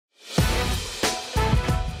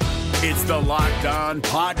It's the Locked On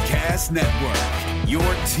Podcast Network, your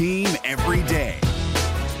team every day.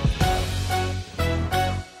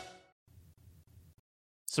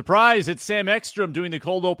 Surprise, it's Sam Ekstrom doing the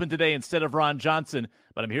cold open today instead of Ron Johnson,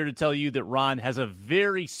 but I'm here to tell you that Ron has a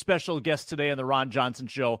very special guest today on the Ron Johnson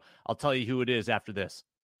Show. I'll tell you who it is after this.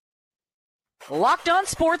 Locked On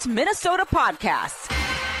Sports Minnesota Podcasts.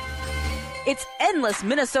 It's endless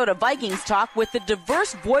Minnesota Vikings talk with the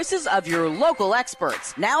diverse voices of your local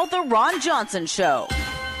experts. Now the Ron Johnson Show.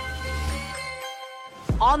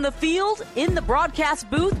 On the field, in the broadcast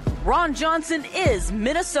booth, Ron Johnson is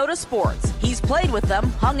Minnesota sports. He's played with them,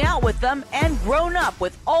 hung out with them, and grown up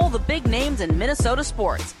with all the big names in Minnesota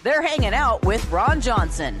sports. They're hanging out with Ron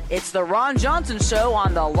Johnson. It's the Ron Johnson Show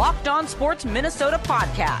on the Locked On Sports Minnesota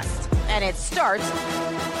Podcast. And it starts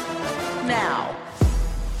now.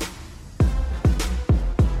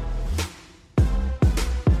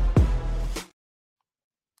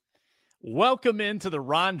 Welcome into the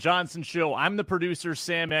Ron Johnson Show. I'm the producer,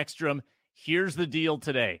 Sam Ekstrom. Here's the deal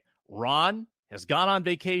today. Ron has gone on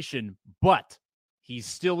vacation, but he's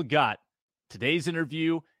still got today's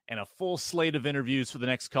interview and a full slate of interviews for the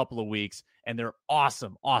next couple of weeks, and they're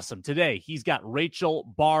awesome. Today, he's got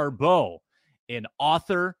Rachel Baribeau, an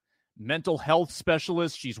author, mental health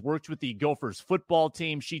specialist. She's worked with the Gophers football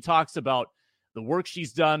team. She talks about the work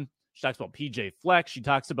she's done. She talks about PJ Fleck. She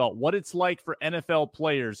talks about what it's like for NFL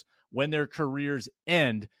players when their careers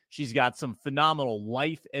end. She's got some phenomenal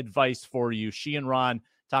life advice for you. She and Ron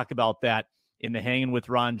talk about that in the Hanging with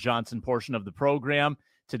Ron Johnson portion of the program.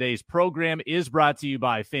 Today's program is brought to you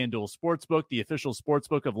by FanDuel Sportsbook, the official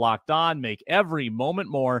sportsbook of Locked On. Make every moment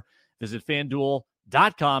more. Visit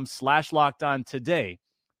FanDuel.com/LockedOn today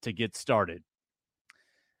to get started.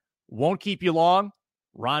 Won't keep you long.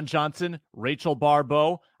 Ron Johnson, Rachel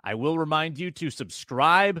Baribeau. I will remind you to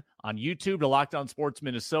subscribe on YouTube to Locked On Sports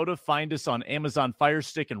Minnesota. Find us on Amazon Fire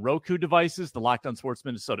Stick and Roku devices, the Locked On Sports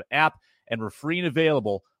Minnesota app, and we're free and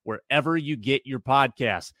available wherever you get your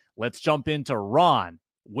podcasts. Let's jump into Ron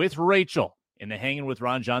with Rachel in the Hanging with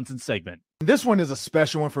Ron Johnson segment. This one is a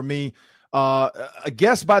special one for me. A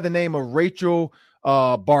guest by the name of Rachel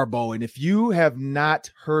Baribeau. And if you have not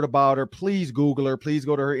heard about her, please Google her. Please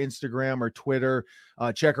go to her Instagram or Twitter.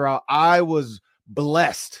 Check her out. I was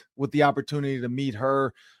blessed with the opportunity to meet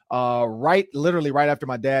her literally right after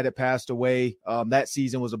my dad had passed away. That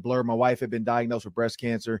season was a blur. My wife had been diagnosed with breast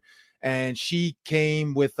cancer, and she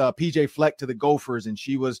came with PJ Fleck to the Gophers, and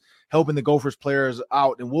she was helping the Gophers players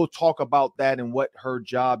out. And we'll talk about that and what her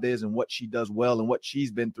job is and what she does well and what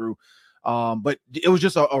she's been through. But it was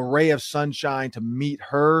just a ray of sunshine to meet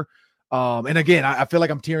her. And again, I feel like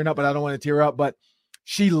I'm tearing up, but I don't want to tear up. But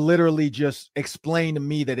she literally just explained to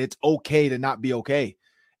me that it's okay to not be okay.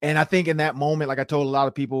 And I think in that moment, like I told a lot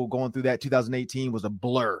of people going through that, 2018 was a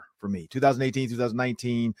blur for me. 2018,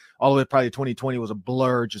 2019, all the way to probably 2020 was a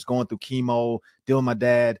blur, just going through chemo, dealing with my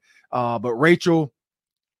dad. But Rachel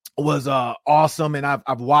was awesome, and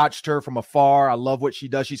I've watched her from afar. I love what she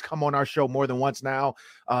does. She's come on our show more than once now.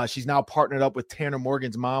 She's now partnered up with Tanner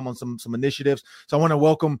Morgan's mom on some initiatives. So I want to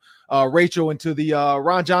welcome Rachel into the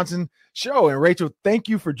Ron Johnson Show. And Rachel, thank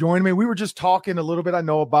you for joining me. We were just talking a little bit, I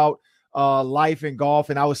know, about life and golf,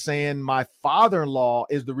 and I was saying my father-in-law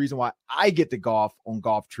is the reason why I get to golf on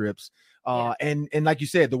golf trips. And like you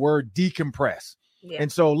said, the word decompress. Yeah.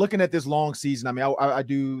 And so looking at this long season, I mean, I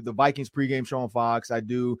do the Vikings pregame show on Fox. I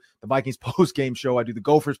do the Vikings postgame show. I do the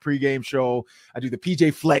Gophers pregame show. I do the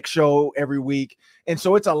PJ Fleck show every week. And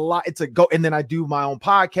so it's a lot. It's a go. And then I do my own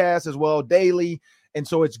podcast as well daily. And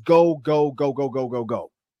so it's go, go, go, go, go, go,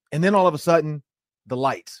 go. And then all of a sudden the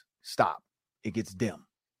lights stop. It gets dim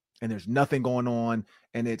and there's nothing going on.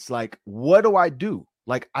 And it's like, what do I do?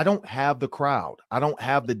 Like, I don't have the crowd. I don't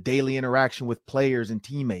have the daily interaction with players and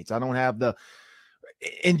teammates. I don't have the,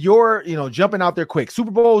 and you're, jumping out there quick. Super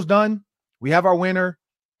Bowl's done. We have our winner.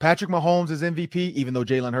 Patrick Mahomes is MVP, even though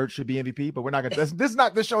Jalen Hurts should be MVP, but we're not going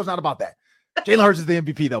to, this show is not about that. Jalen Hurts is the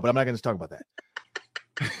MVP though, but I'm not going to talk about that.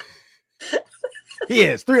 He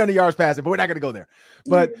is 300 yards passing, but we're not going to go there.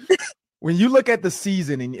 But when you look at the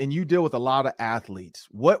season and you deal with a lot of athletes,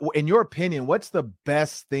 what, in your opinion, what's the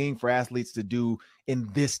best thing for athletes to do in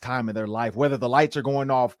this time of their life, whether the lights are going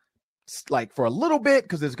off like for a little bit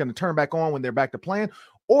because it's going to turn back on when they're back to playing,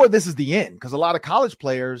 or this is the end? Because a lot of college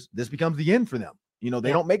players, this becomes the end for them. They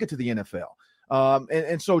don't make it to the NFL.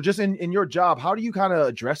 And so just in your job, how do you kind of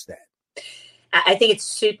address that? I think it's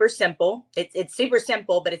super simple. It's super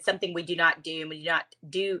simple, but it's something we do not do, and we do not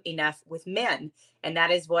do enough with men. And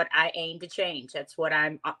that is what I aim to change. That's what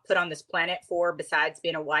I'm put on this planet for, besides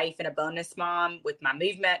being a wife and a bonus mom with my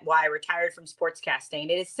movement, why I retired from sportscasting.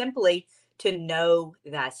 It is simply to know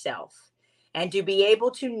thyself and to be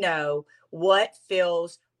able to know what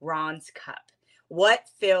fills Ron's cup, what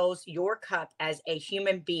fills your cup as a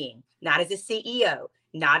human being, not as a CEO,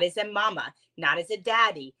 not as a mama, not as a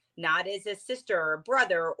daddy, not as a sister or a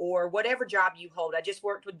brother or whatever job you hold. I just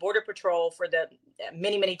worked with Border Patrol for the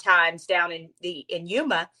many, many times down in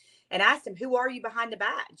Yuma, and asked them, who are you behind the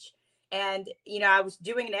badge? And, I was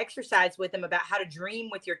doing an exercise with them about how to dream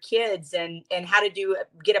with your kids and how to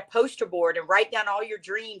get a poster board and write down all your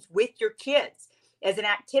dreams with your kids as an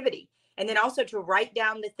activity. And then also to write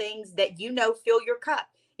down the things that fill your cup.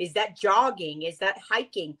 Is that jogging? Is that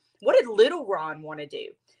hiking? What did little Ron want to do?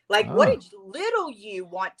 What did little you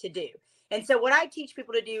want to do? And so what I teach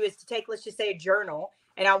people to do is to take, let's just say, a journal.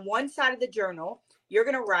 And on one side of the journal, you're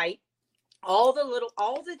going to write all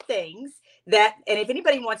the things that, and if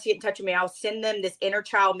anybody wants to get in touch with me, I'll send them this inner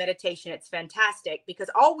child meditation. It's fantastic because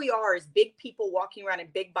all we are is big people walking around in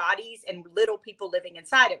big bodies and little people living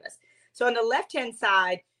inside of us. So on the left-hand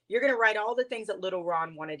side, you're going to write all the things that little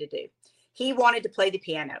Ron wanted to do. He wanted to play the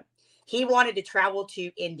piano. He wanted to travel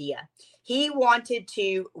to India. He wanted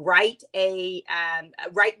to write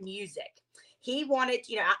write music. He wanted,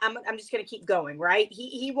 I'm just going to keep going, right?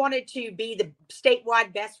 He wanted to be the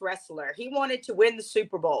statewide best wrestler. He wanted to win the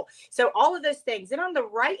Super Bowl. So all of those things. And on the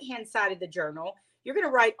right-hand side of the journal, you're going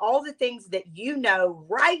to write all the things that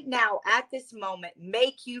right now at this moment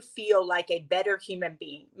make you feel like a better human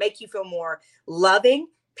being, make you feel more loving,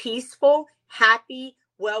 peaceful, happy,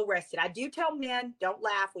 well-rested. I do tell men, don't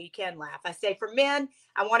laugh. Well, you can laugh. I say for men,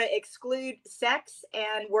 I want to exclude sex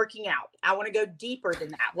and working out. I want to go deeper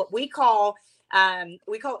than that. What we call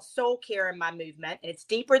it soul care in my movement. And it's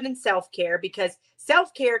deeper than self-care because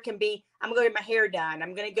self-care can be, I'm going to go get my hair done.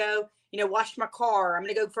 I'm going to go, wash my car. I'm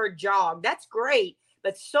going to go for a jog. That's great.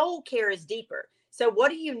 But soul care is deeper. So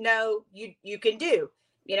what do you can do?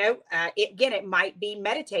 It might be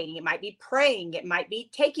meditating. It might be praying. It might be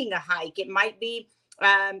taking a hike. It might be,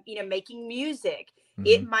 making music. Mm-hmm.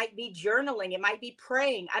 It might be journaling. It might be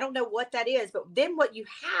praying. I don't know what that is, but then what you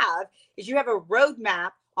have is you have a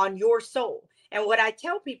roadmap on your soul. And what I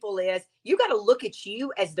tell people is you got to look at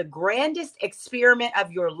you as the grandest experiment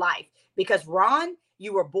of your life because Ron,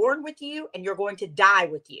 you were born with you and you're going to die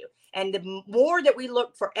with you. And the more that we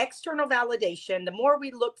look for external validation, the more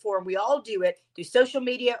we look for, and we all do it through social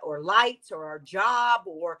media or likes or our job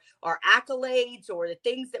or our accolades or the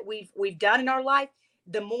things that we've done in our life,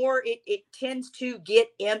 the more it tends to get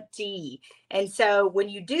empty. And so when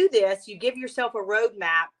you do this, you give yourself a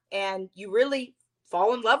roadmap and you really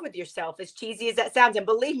fall in love with yourself, as cheesy as that sounds. And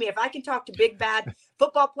believe me, if I can talk to big bad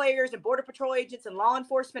football players and Border Patrol agents and law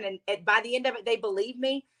enforcement, and by the end of it, they believe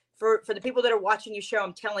me, for the people that are watching your show,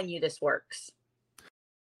 I'm telling you this works.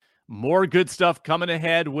 More good stuff coming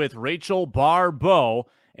ahead with Rachel Baribeau.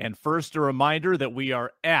 And first, a reminder that we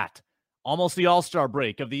are at almost the all-star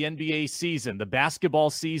break of the NBA season. The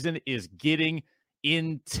basketball season is getting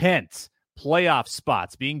intense. Playoff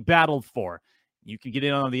spots being battled for. You can get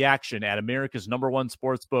in on the action at America's #1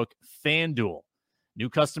 sportsbook, FanDuel. New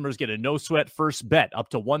customers get a no-sweat first bet up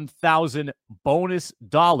to $1,000 bonus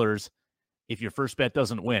dollars if your first bet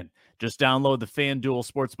doesn't win. Just download the FanDuel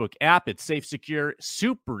Sportsbook app. It's safe, secure,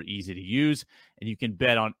 super easy to use, and you can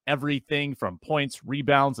bet on everything from points,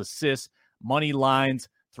 rebounds, assists, money lines,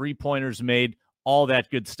 three-pointers made, all that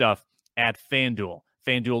good stuff at FanDuel.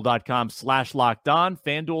 FanDuel.com/lockedon,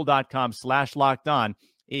 FanDuel.com/lockedon.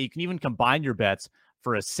 You can even combine your bets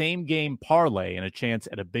for a same-game parlay and a chance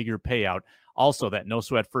at a bigger payout. Also, that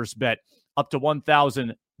no-sweat first bet up to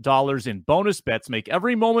 $1,000 in bonus bets. Make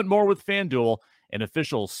every moment more with FanDuel, an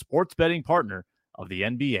official sports betting partner of the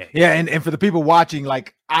NBA. Yeah, and for the people watching,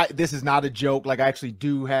 this is not a joke. I actually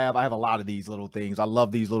I have a lot of these little things. I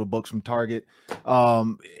love these little books from Target. I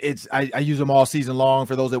use them all season long.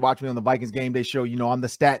 For those that watch me on the Vikings game, they show, I'm the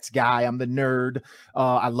stats guy. I'm the nerd.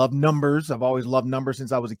 I love numbers. I've always loved numbers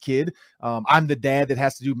since I was a kid. I'm the dad that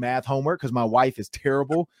has to do math homework because my wife is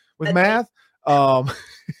terrible with math.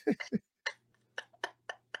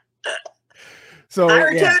 So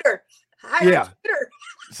hire tutor.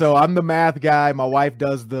 So I'm the math guy. My wife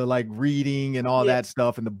does the reading and all that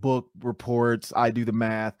stuff and the book reports. I do the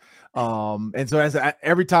math. And so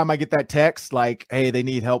every time I get that text, hey, they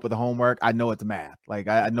need help with the homework, I know it's math.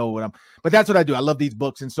 I know but that's what I do. I love these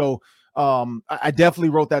books. And so I definitely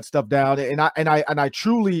wrote that stuff down, and I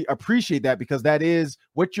truly appreciate that because that is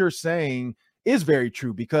what you're saying is very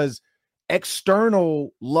true, because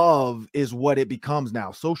external love is what it becomes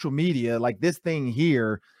now. Social media, this thing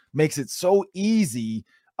here, makes it so easy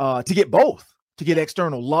to get both, to get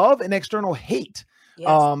external love and external hate.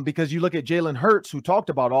 Yes. Because you look at Jalen Hurts, who talked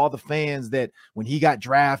about all the fans that when he got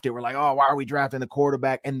drafted were like, oh, why are we drafting the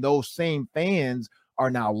quarterback? And those same fans are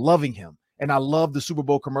now loving him. And I love the Super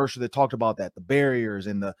Bowl commercial that talked about that, the barriers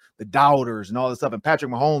and the doubters and all this stuff. And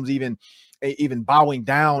Patrick Mahomes even bowing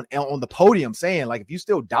down on the podium saying, like, if you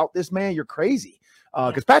still doubt this man, you're crazy.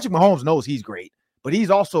 Because Patrick Mahomes knows he's great, but he's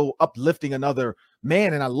also uplifting another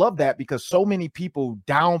man. And I love that because so many people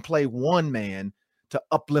downplay one man to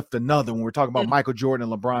uplift another. When we're talking about Michael Jordan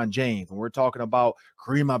and LeBron James, when we're talking about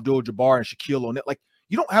Kareem Abdul-Jabbar and Shaquille O'Neal, like,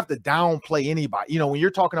 you don't have to downplay anybody. You know, when you're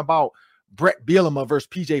talking about Brett Bielema versus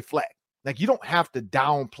PJ Fleck, like, you don't have to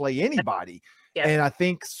downplay anybody. Yeah. And I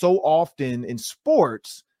think so often in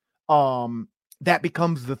sports, that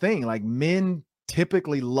becomes the thing. Like, men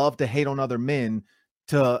typically love to hate on other men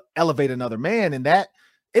to elevate another man. And that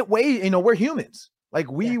it weighs, we're humans.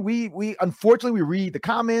 Like we unfortunately we read the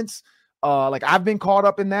comments. Like I've been caught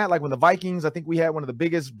up in that. Like when the Vikings, I think we had one of the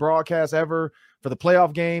biggest broadcasts ever for the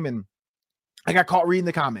playoff game. And I got caught reading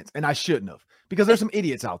the comments and I shouldn't have, because there's some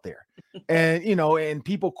idiots out there. And, and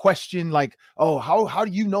people question like, oh, how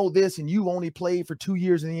do you know this? And you only played for 2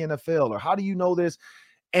 years in the NFL, or how do you know this?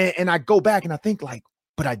 And I go back and I think like,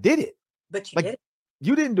 but I did it. But you like, did.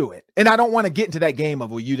 You didn't do it. And I don't want to get into that game of,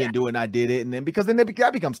 well, you didn't do it and I did it. And then because then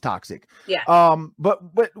that becomes toxic. Yeah. But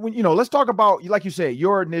when, let's talk about, like you said,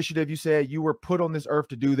 your initiative. You said you were put on this earth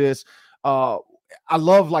to do this. I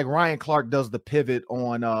love like Ryan Clark does the pivot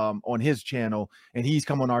on his channel, and he's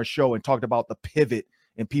come on our show and talked about the pivot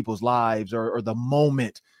in people's lives or the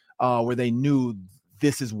moment where they knew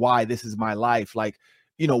this is why this is my life. Like,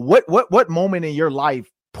 what moment in your life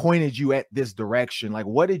pointed you at this direction? Like,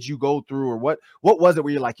 what did you go through, or what was it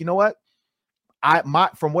where you're like, you know what,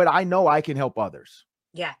 from what I know, I can help others?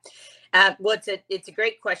 Yeah. Well, it's a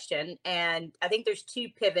great question. And I think there's two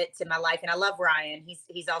pivots in my life, and I love Ryan.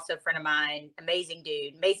 He's also a friend of mine, amazing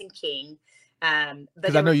dude, amazing king.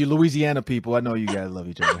 Because I know you Louisiana people, I know you guys love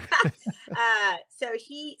each other.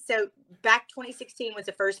 So back 2016 was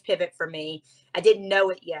the first pivot for me. I didn't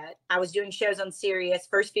know it yet. I was doing shows on Sirius,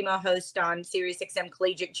 first female host on Sirius XM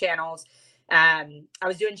collegiate channels. I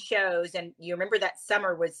was doing shows, and you remember that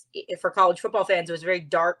summer was, for college football fans, it was a very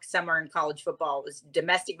dark summer in college football. It was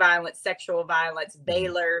domestic violence, sexual violence,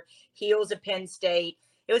 Baylor, heels of Penn State.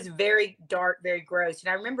 It was very dark, very gross. And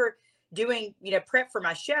I remember doing, prep for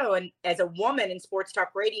my show. And as a woman in sports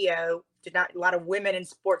talk radio, there's not a lot of women in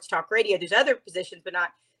sports talk radio. There's other positions, but not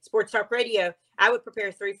sports talk radio. I would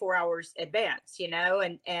prepare 3-4 hours advance,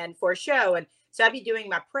 and for a show. And so I'd be doing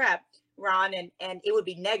my prep, Ron, and it would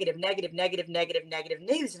be negative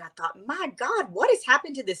news. And I thought, my God, what has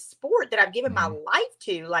happened to this sport that I've given my life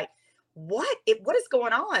to? Like, what is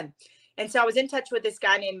going on? And so I was in touch with this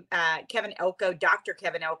guy named Kevin Elko, Dr.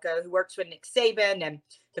 Kevin Elko, who works with Nick Saban and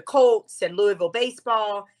the Colts and Louisville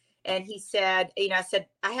baseball. And he said, I said,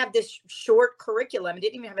 I have this short curriculum. It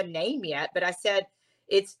didn't even have a name yet, but I said,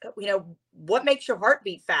 it's, what makes your heart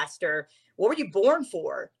beat faster? What were you born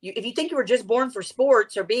for? If you think you were just born for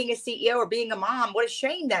sports or being a CEO or being a mom, what a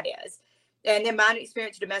shame that is. And then my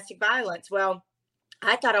experience with domestic violence. Well,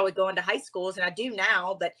 I thought I would go into high schools, and I do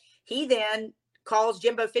now, but he then calls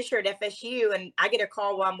Jimbo Fisher at FSU, and I get a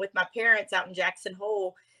call while I'm with my parents out in Jackson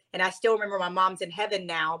Hole. And I still remember, my mom's in heaven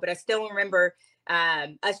now, but I still remember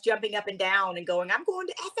us jumping up and down and going, I'm going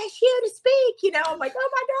to FSU to speak, I'm like, oh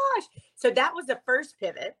my gosh. So that was the first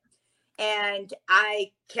pivot. And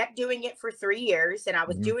I kept doing it for 3 years, and I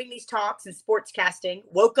was doing these talks and sportscasting,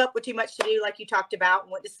 woke up with too much to do, like you talked about,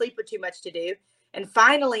 and went to sleep with too much to do. And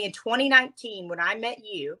finally in 2019, when I met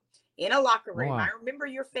you in a locker room, I remember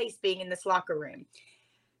your face being in this locker room.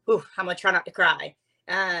 Ooh, I'm going to try not to cry.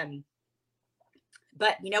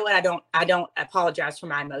 But you know what? I don't apologize for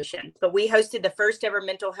my emotion, but we hosted the first ever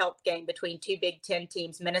mental health game between two Big Ten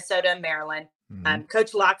teams, Minnesota and Maryland.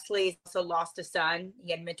 Coach Loxley also lost a son.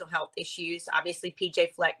 He had mental health issues. Obviously,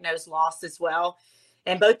 PJ Fleck knows loss as well.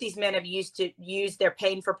 And both these men have used their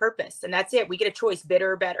pain for purpose. And that's it. We get a choice,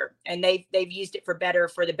 bitter or better. And they've used it for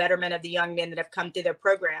the betterment of the young men that have come through their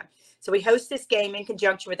program. So we host this game in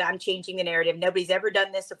conjunction with I'm Changing the Narrative. Nobody's ever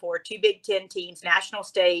done this before. Two Big Ten teams, national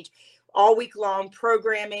stage, all week long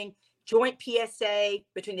programming, joint PSA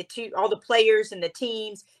between the two, all the players and the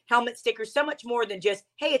teams, helmet stickers, so much more than just,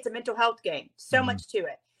 hey, it's a mental health game. So much to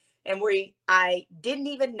it. And I didn't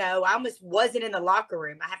even know, I almost wasn't in the locker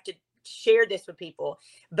room. I have to share this with people,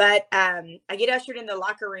 but I get ushered in the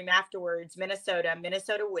locker room afterwards. Minnesota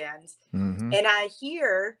wins. And I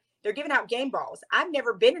hear they're giving out game balls. I've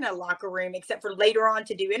never been in a locker room except for later on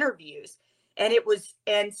to do interviews.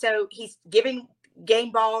 And so he's giving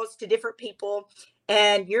game balls to different people.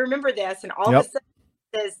 And you remember this, and all of a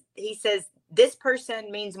sudden he says, this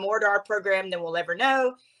person means more to our program than we'll ever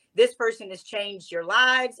know. This person has changed your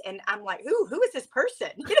lives. And I'm like, who is this person?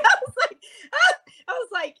 I was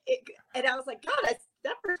like, God,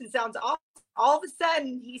 that person sounds awesome. All of a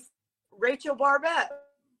sudden he's Rachel Baribeau.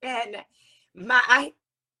 And I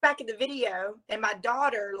back in the video, and my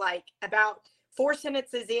daughter, like about 4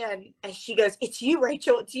 sentences in, and she goes, it's you,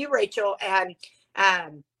 Rachel. It's you, Rachel. And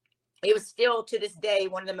it was still to this day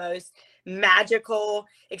one of the most magical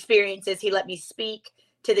experiences. He let me speak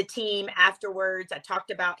to the team afterwards. I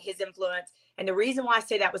talked about his influence. And the reason why I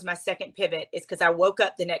say that was my second pivot is because I woke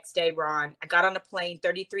up the next day, Ron. I got on a plane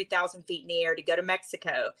 33,000 feet in the air to go to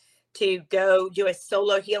Mexico to go do a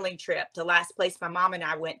solo healing trip, the last place my mom and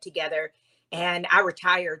I went together. And I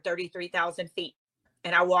retired 33,000 feet.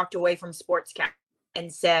 And I walked away from sportscast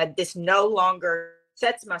and said, this no longer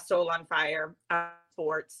sets my soul on fire.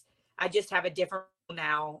 Sports. I just have a different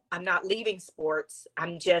now. I'm not leaving sports.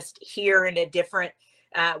 I'm just here in a different,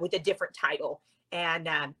 with a different title. And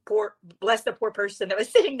bless the poor person that was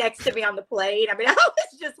sitting next to me on the plane. I mean, I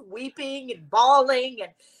was just weeping and bawling,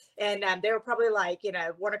 and they were probably like,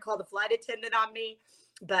 want to call the flight attendant on me.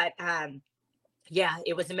 But yeah,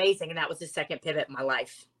 it was amazing. And that was the second pivot in my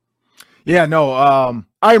life. Yeah, no,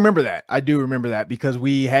 I remember that. I do remember that because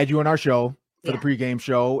we had you on our show for the pregame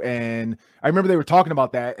show. And I remember they were talking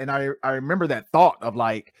about that. And I remember that thought of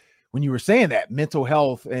like, when you were saying that mental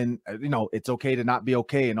health and, it's okay to not be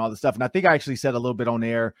okay and all this stuff. And I think I actually said a little bit on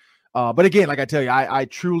air. But again, like I tell you, I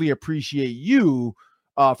truly appreciate you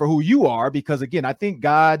for who you are, because again, I think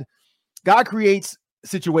God creates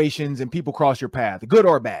situations and people cross your path, good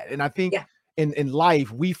or bad. And I think in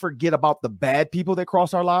life, we forget about the bad people that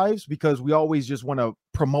cross our lives because we always just want to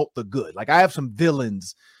promote the good. Like I have some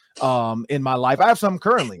villains in my life. I have some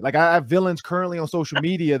currently, like I have villains currently on social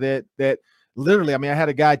media that literally, I mean, I had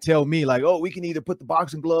a guy tell me like, oh, we can either put the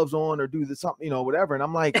boxing gloves on or do this something, whatever. And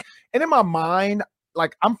I'm like, and in my mind,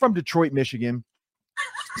 like I'm from Detroit, Michigan.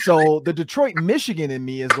 So the Detroit, Michigan in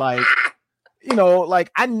me is like,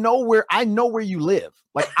 like I know where you live.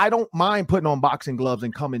 Like, I don't mind putting on boxing gloves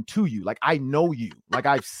and coming to you. Like, I know you, like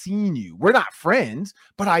I've seen you. We're not friends,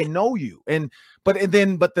 but I know you. But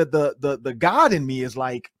the God in me is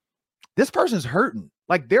like, this person's hurting.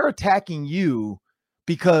 Like they're attacking you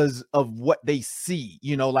because of what they see,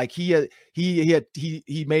 like he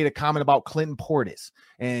made a comment about Clinton Portis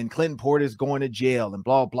and Clinton Portis going to jail and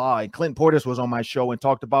blah, blah. And Clinton Portis was on my show and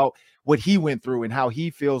talked about what he went through and how he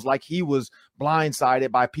feels like he was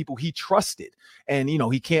blindsided by people he trusted. And,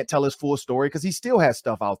 he can't tell his full story because he still has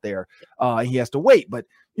stuff out there. He has to wait. But,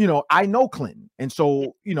 I know Clinton. And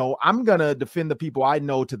so, I'm going to defend the people I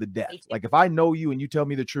know to the death. Like if I know you and you tell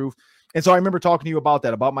me the truth. And so I remember talking to you about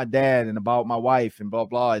that, about my dad and about my wife and blah,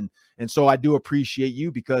 blah. And so I do appreciate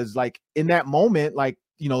you because like in that moment, like,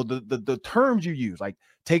 the terms you use, like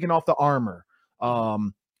taking off the armor,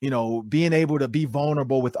 being able to be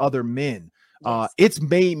vulnerable with other men. It's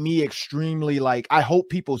made me extremely like, I hope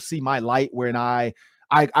people see my light when I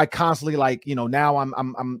constantly like, now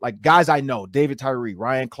I'm like guys I know, David Tyree,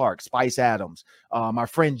 Ryan Clark, Spice Adams, my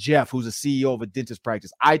friend Jeff, who's a CEO of a dentist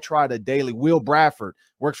practice. I try to daily, Will Bradford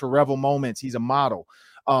works for Revel Moments. He's a model.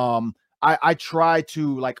 I try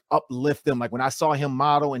to like uplift them. Like when I saw him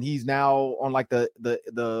model and he's now on like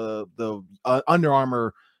the Under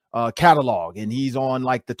Armour catalog and he's on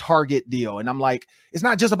like the Target deal. And I'm like, it's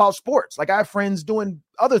not just about sports. Like I have friends doing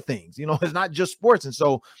other things, it's not just sports. And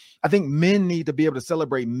so I think men need to be able to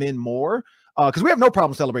celebrate men more because we have no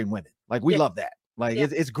problem celebrating women. Like we love that. Like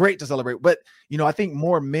it's great to celebrate, but I think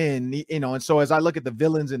more men, and so as I look at the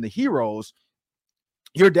villains and the heroes,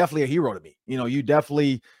 you're definitely a hero to me. You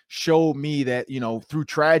definitely showed me that, through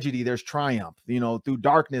tragedy, there's triumph, through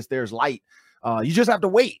darkness, there's light. You just have to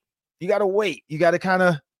wait. You got to wait. You got to kind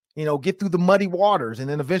of, get through the muddy waters and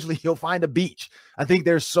then eventually you'll find a beach. I think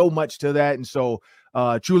there's so much to that. And so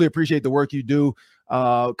truly appreciate the work you do.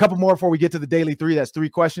 A couple more before we get to the daily 3. That's 3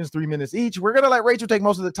 questions, 3 minutes each. We're going to let Rachel take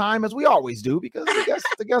most of the time as we always do, because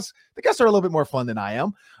the guests are a little bit more fun than I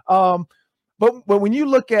am. But when you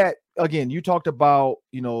look at, again, you talked about,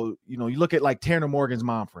 you look at like Tanner Morgan's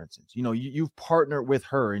mom, for instance, you've partnered with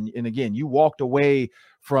her and again, you walked away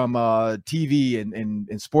from TV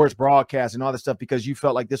and sports broadcast and all this stuff because you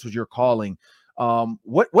felt like this was your calling.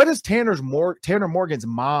 What is Tanner Morgan's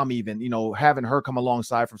mom even, having her come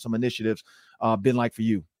alongside from some initiatives been like for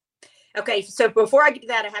you? Okay. So before I get to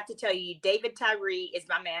that, I have to tell you, David Tyree is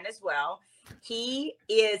my man as well. He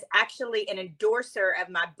is actually an endorser of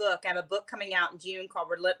my book. I have a book coming out in June called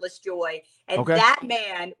Relentless Joy. And that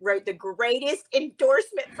man wrote the greatest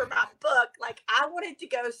endorsement for my book. Like, I wanted to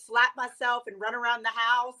go slap myself and run around the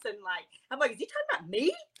house. And like, I'm like, is he talking about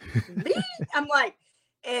me? Me? I'm like,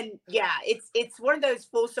 and yeah, it's one of those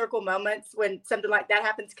full circle moments when something like that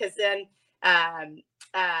happens. Cause then,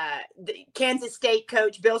 the Kansas State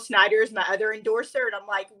coach Bill Snyder is my other endorser. And I'm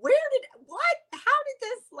like, how did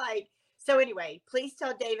this like, so anyway, please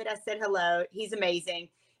tell David I said hello. He's amazing.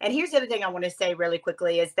 And here's the other thing I want to say really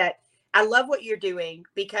quickly is that I love what you're doing,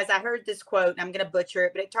 because I heard this quote and I'm going to butcher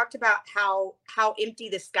it, but it talked about how empty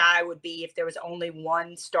the sky would be if there was only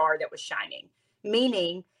one star that was shining,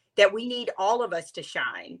 meaning that we need all of us to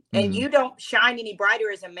shine. And you don't shine any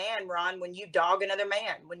brighter as a man, Ron, when you dog another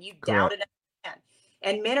man, when you doubt another man.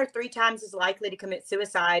 And men are 3 times as likely to commit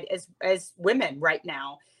suicide as women right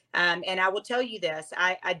now. And I will tell you this,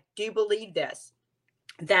 I do believe this,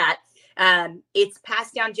 that it's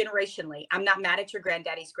passed down generationally. I'm not mad at your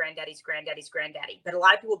granddaddy's granddaddy, but a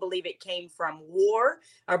lot of people believe it came from war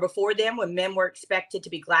or before them, when men were expected to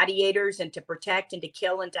be gladiators and to protect and to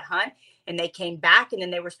kill and to hunt. And they came back and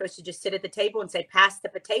then they were supposed to just sit at the table and say, pass the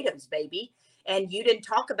potatoes, baby. And you didn't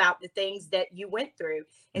talk about the things that you went through.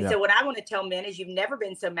 And so what I want to tell men is, you've never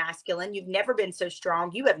been so masculine. You've never been so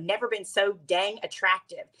strong. You have never been so dang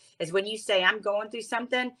attractive as when you say, I'm going through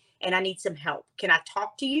something and I need some help. Can I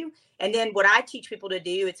talk to you? And then what I teach people to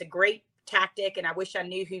do, it's a great tactic, and I wish I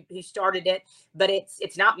knew who started it, but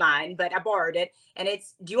it's not mine, but I borrowed it. And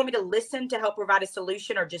it's, do you want me to listen to help provide a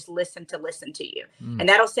solution, or just listen to you? And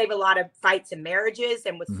that'll save a lot of fights in marriages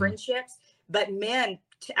and with friendships. But men,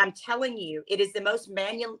 I'm telling you, it is the most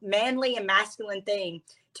manly and masculine thing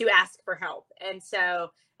to ask for help. And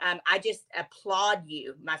so I just applaud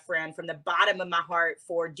you, my friend, from the bottom of my heart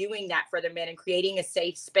for doing that for other men and creating a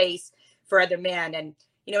safe space for other men. And,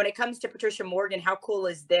 you know, when it comes to Patricia Morgan, how cool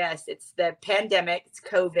is this? It's the pandemic, it's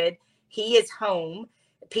COVID. He is home.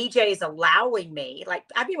 PJ is allowing me, like,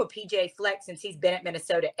 I've been with PJ Flex since he's been at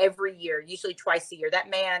Minnesota every year, usually twice a year. That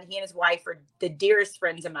man, he and his wife are the dearest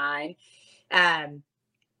friends of mine. And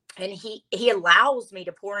he allows me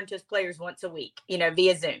to pour into his players once a week, you know,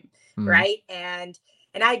 via Zoom. Right. And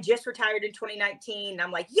I just retired in 2019. And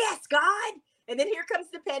I'm like, yes, God. And then here comes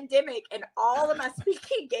the pandemic, and all of my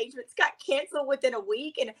speaking engagements got canceled within a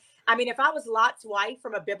week. And I mean, if I was Lot's wife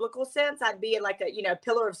from a biblical sense, I'd be like a, you know,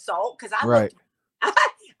 pillar of salt. Cause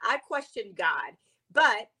I questioned God.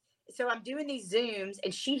 But so I'm doing these Zooms,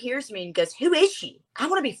 and she hears me and goes, who is she? I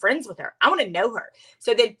want to be friends with her. I want to know her.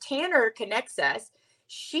 So then Tanner connects us.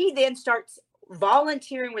 She then starts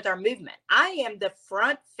volunteering with our movement. I am the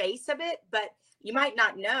front face of it, but you might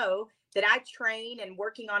not know that I train and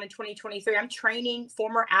working on in 2023. I'm training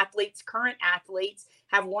former athletes, current athletes,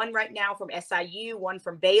 have one right now from SIU, one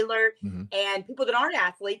from Baylor, and people that aren't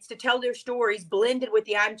athletes to tell their stories blended with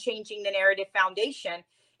the I'm Changing the Narrative Foundation.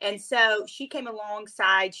 And so she came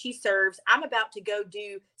alongside, she serves. I'm about to go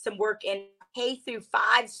do some work in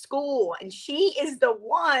K-5 school, and she is the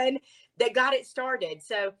one that got it started.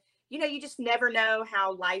 So, you know, you just never know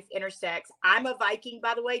how life intersects. I'm a Viking,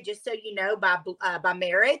 by the way, just so you know, by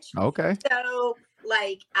marriage. Okay. So,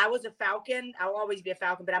 like, I was a Falcon. I'll always be a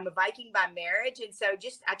Falcon, but I'm a Viking by marriage. And so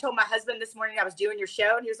I told my husband this morning I was doing your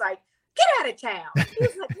show, and he was like, get out of town. He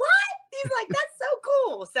was like, what? He's like, that's so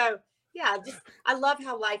cool. So, yeah, I love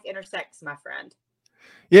how life intersects, my friend.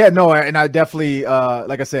 Yeah, no, and I definitely,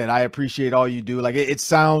 like I said, I appreciate all you do. Like, it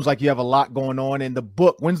sounds like you have a lot going on. In the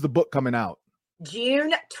book, when's the book coming out?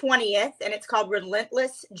 June 20th, and it's called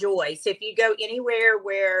Relentless Joy. So if you go anywhere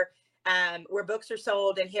where books are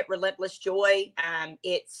sold and hit Relentless Joy,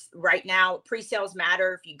 it's right now, pre-sales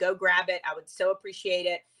matter. If you go grab it, I would so appreciate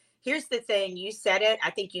it. Here's the thing. You said it. I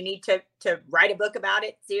think you need to write a book about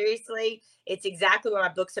it. Seriously. It's exactly what my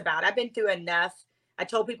book's about. I've been through enough. I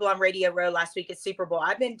told people on Radio Row last week at Super Bowl,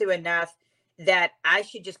 I've been through enough that I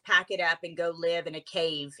should just pack it up and go live in a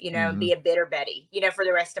cave, you know, and be a bitter Betty, you know, for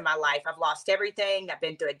the rest of my life. I've lost everything. I've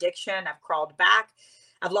been through addiction. I've crawled back.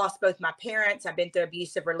 I've lost both my parents. I've been through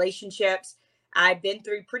abusive relationships. I've been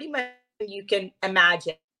through pretty much you can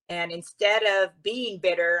imagine. And instead of being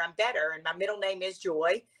bitter, I'm better. And my middle name is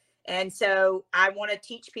Joy. And so I want to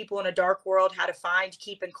teach people in a dark world how to find,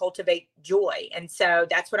 keep, and cultivate joy. And so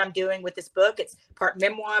that's what I'm doing with this book. It's part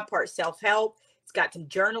memoir, part self-help. It's got some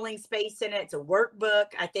journaling space in it. It's a workbook.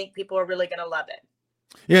 I think people are really going to love it.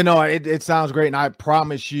 Yeah, no, it sounds great. And I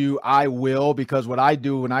promise you I will, because what I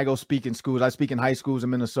do when I go speak in schools, I speak in high schools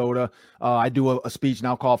in Minnesota. I do a speech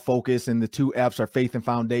now called Focus, and the 2 F's are faith and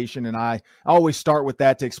foundation. And I always start with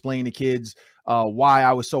that to explain to kids why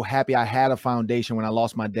I was so happy I had a foundation when I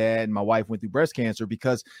lost my dad and my wife went through breast cancer,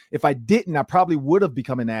 because if I didn't, I probably would have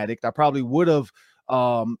become an addict. I probably would have,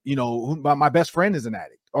 my best friend is an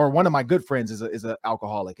addict, or one of my good friends is an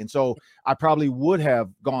alcoholic. And so I probably would have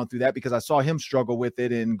gone through that because I saw him struggle with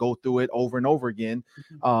it and go through it over and over again.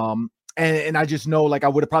 And I just know, like, I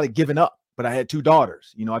would have probably given up, but I had 2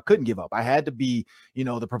 daughters. I couldn't give up. I had to be,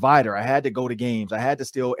 the provider. I had to go to games. I had to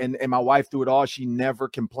still, and my wife, through it all, she never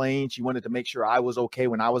complained. She wanted to make sure I was okay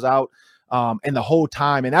when I was out. And the whole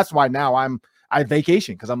time. And that's why now I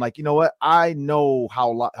vacation, because I'm like, you know what? I know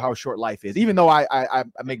how short life is, even though I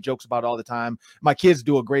make jokes about it all the time. My kids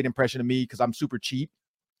do a great impression of me because I'm super cheap,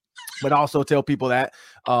 but also tell people that,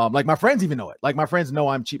 like, my friends even know it. Like, my friends know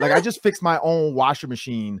I'm cheap. Like, I just fixed my own washer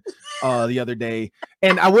machine the other day.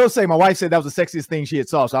 And I will say, my wife said that was the sexiest thing she had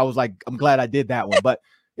saw. So I was like, I'm glad I did that one. But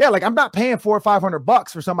yeah, like, I'm not paying $400 or $500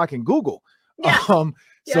 for something I can Google. Yeah.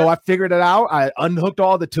 So I figured it out. I unhooked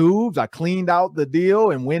all the tubes. I cleaned out the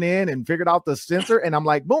deal and went in and figured out the sensor. And I'm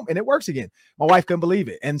like, boom, and it works again. My wife couldn't believe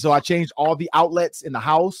it. And so I changed all the outlets in the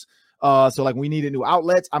house. So like, we needed new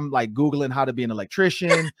outlets. I'm like Googling how to be an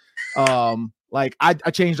electrician. Like I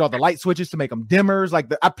changed all the light switches to make them dimmers.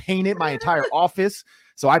 Like I painted my entire office.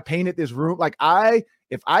 So I painted this room. Like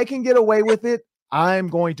if I can get away with it, I'm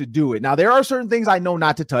going to do it. Now, there are certain things I know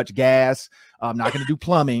not to touch. Gas. I'm not going to do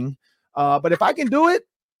plumbing. But if I can do it,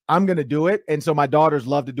 I'm going to do it. And so my daughters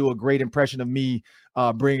love to do a great impression of me,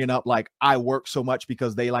 bringing up, like, I work so much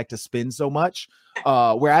because they like to spend so much,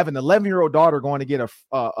 where I have an 11-year-old daughter going to get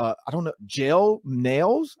I don't know, gel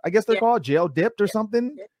nails, I guess they're called, gel dipped or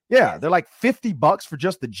something. Yeah. They're like $50 for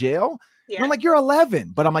just the gel. Yeah. And I'm like, you're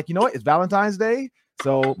 11, but I'm like, you know what? It's Valentine's Day.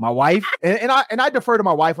 So my wife, and I defer to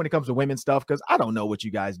my wife when it comes to women's stuff, because I don't know what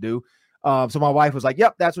you guys do. So my wife was like,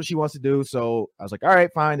 yep, that's what she wants to do. So I was like, all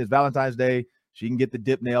right, fine. It's Valentine's Day. She can get the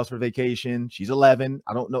dip nails for vacation. She's 11.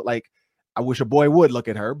 I don't know. Like, I wish a boy would look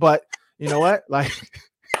at her, but you know what? Like,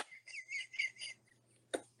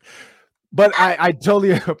 but I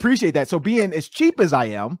totally appreciate that. So being as cheap as I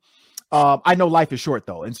am, I know life is short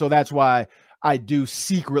though. And so that's why I do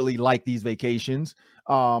secretly like these vacations.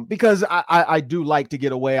 Because I do like to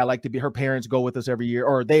get away. I like to be, her parents go with us every year,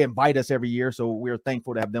 or they invite us every year. So we're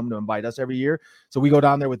thankful to have them to invite us every year. So we go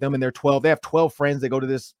down there with them, and they have 12 friends. They go to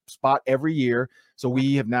this spot every year. So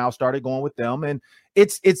we have now started going with them, and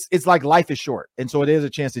it's like life is short. And so it is a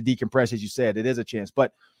chance to decompress. As you said, it is a chance.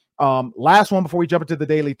 But last one, before we jump into the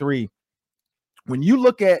daily 3, when you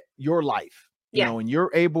look at your life, you know, and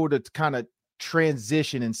you're able to kind of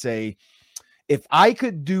transition and say, if I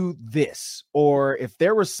could do this, or if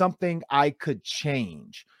there was something I could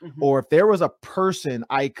change, or if there was a person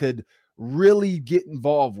I could really get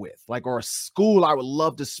involved with, like, or a school I would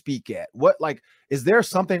love to speak at, what, like, is there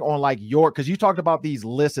something on like because you talked about these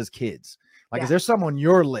lists as kids, like, is there someone on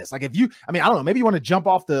your list? Like, if you, I mean, I don't know, maybe you want to jump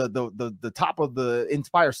off the top of the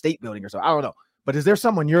Empire State Building or so, I don't know, but is there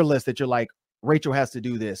someone on your list that you're like, Rachel has to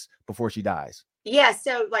do this before she dies? Yeah.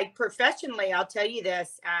 So like professionally, I'll tell you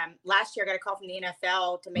this. Last year I got a call from the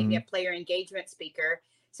NFL to make me a player engagement speaker.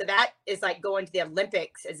 So that is like going to the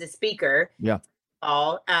Olympics as a speaker. Yeah.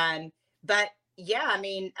 But yeah, I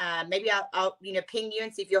mean, maybe I'll ping you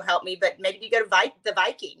and see if you'll help me, but maybe you go to the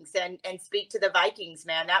Vikings and speak to the Vikings,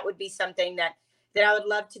 man. That would be something that I would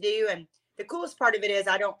love to do. And the coolest part of it is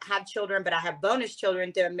I don't have children, but I have bonus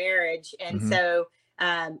children through a marriage. And so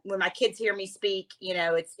when my kids hear me speak,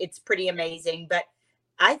 it's pretty amazing. But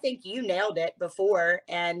I think you nailed it before,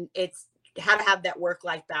 and it's how to have that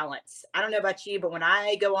work-life balance. I don't know about you, but when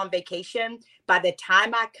I go on vacation, by the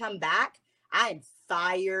time I come back, I am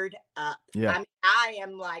fired up. Yeah. I mean, I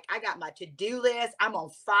am like, I got my to-do list. I'm on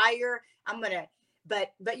fire.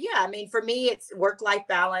 But yeah, I mean, for me, it's work-life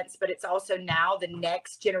balance, but it's also now the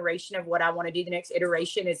next generation of what I want to do. The next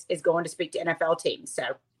iteration is going to speak to NFL teams. So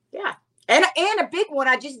yeah. And a big one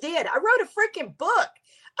I just did. I wrote a freaking book.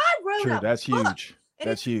 That's huge.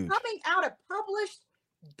 That's huge. Coming out a published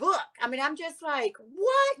book. I mean, I'm just like,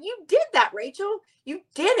 what? You did that, Rachel. You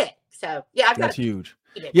did it. So yeah, that's huge.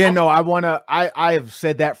 Yeah, no, I have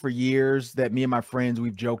said that for years, that me and my friends,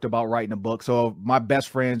 we've joked about writing a book. So my best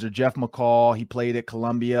friends are Jeff McCall. He played at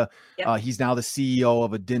Columbia. Yep. He's now the CEO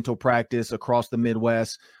of a dental practice across the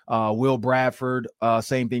Midwest. Will Bradford,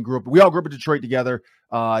 same thing. We all grew up in Detroit together.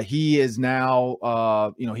 He is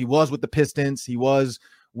now, he was with the Pistons. He was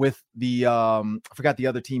with the I forgot the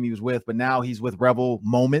other team he was with, but now he's with Rebel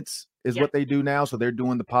Moments is what they do now. So they're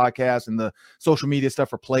doing the podcast and the social media stuff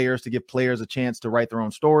for players to give players a chance to write their own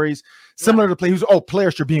stories. Similar to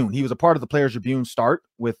Players Tribune. He was a part of the Players Tribune start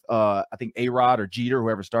with I think A-Rod or Jeter,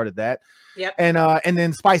 whoever started that. Yep. And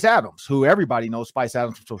then Spice Adams, who everybody knows Spice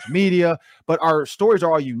Adams from social media, but our stories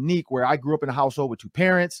are all unique, where I grew up in a household with two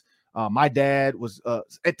parents. My dad was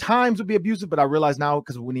at times would be abusive, but I realize now,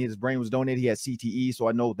 because when his brain was donated, he had CTE. So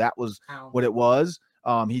I know that was what it was.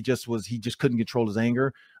 He just couldn't control his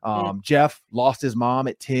anger. Jeff lost his mom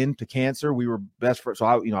at 10 to cancer. We were best friends. So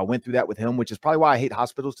I went through that with him, which is probably why I hate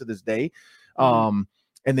hospitals to this day.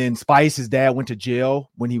 And then Spice, his dad went to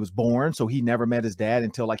jail when he was born. So he never met his dad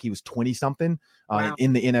until like he was 20 something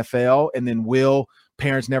in the NFL. And then Will,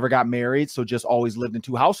 parents never got married. So just always lived in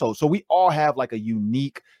two households. So we all have like a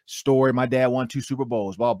unique story. My dad won 2 Super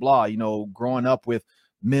Bowls, blah, blah, growing up with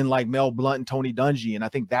men like Mel Blount and Tony Dungy. And I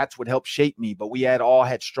think that's what helped shape me. But we all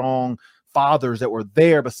had strong fathers that were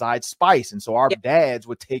there besides Spice. And so our dads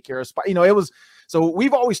would take care of Spice. So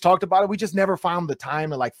we've always talked about it. We just never found the time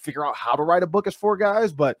to like figure out how to write a book as 4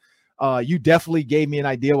 guys. But you definitely gave me an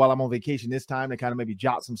idea while I'm on vacation this time to kind of maybe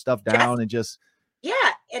jot some stuff down and just. Yeah.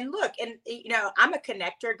 And look, and I'm a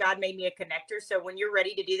connector. God made me a connector. So when you're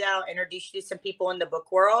ready to do that, I'll introduce you to some people in the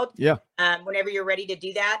book world. Yeah. Whenever you're ready to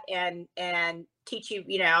do that and teach you,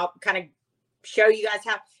 I'll kind of show you guys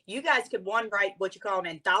how you guys could write what you call an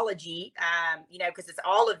anthology, because it's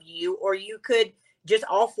all of you, or you could just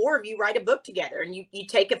all 4 of you write a book together, and you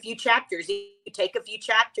take a few chapters,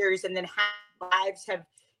 and then how lives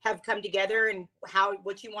have come together and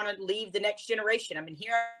what you want to leave the next generation. I mean,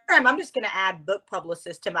 here I'm just going to add book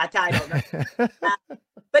publicist to my title.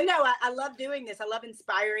 But no, I love doing this. I love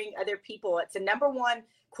inspiring other people. It's the number one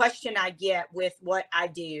question I get with what I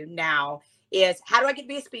do now is, how do I get to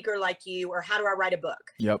be a speaker like you, or how do I write a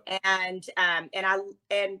book? Yep. And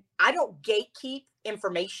I don't gatekeep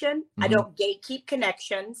information. I don't gatekeep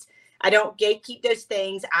connections. I don't gatekeep those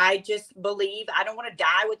things. I just believe I don't want to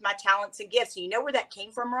die with my talents and gifts. You know where that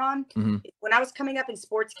came from, Ron? When I was coming up in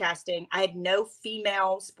sportscasting, I had no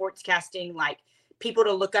female sportscasting, like people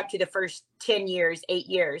to look up to the first 10 years, 8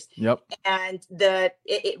 years. Yep. And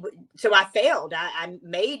so I failed. I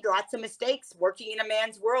made lots of mistakes working in a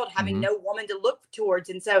man's world, having no woman to look towards.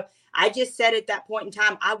 And so I just said at that point in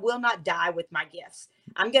time, I will not die with my gifts.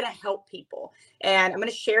 I'm going to help people, and I'm going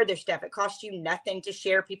to share their stuff. It costs you nothing to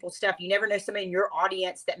share people's stuff. You never know somebody in your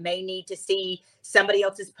audience that may need to see somebody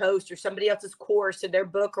else's post or somebody else's course or their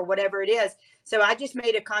book or whatever it is. So I just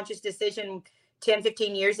made a conscious decision 10,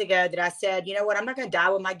 15 years ago that I said, you know what, I'm not going to die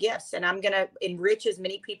with my gifts, and I'm going to enrich as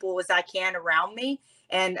many people as I can around me.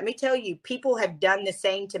 And let me tell you, people have done the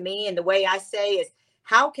same to me. And the way I say is,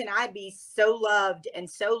 how can I be so loved and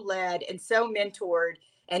so led and so mentored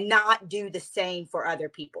and not do the same for other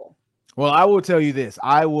people? Well, I will tell you this.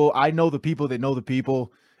 I know the people that know the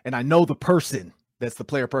people, and I know the person that's the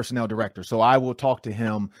player personnel director. So I will talk to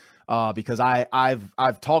him because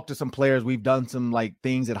I've talked to some players. We've done some like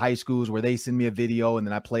things at high schools where they send me a video, and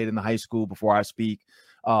then I play it in the high school before I speak,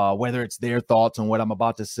 whether it's their thoughts on what I'm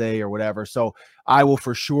about to say or whatever. So I will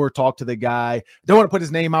for sure talk to the guy. Don't want to put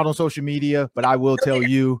his name out on social media, but I will tell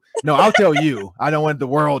you. No, I'll tell you. I don't want the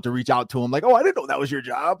world to reach out to him like, oh, I didn't know that was your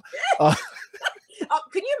job.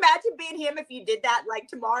 Can you imagine being him if you did that? Like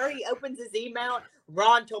tomorrow he opens his email.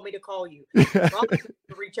 Ron told me to call you. Ron told me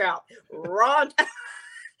to reach out. Ron,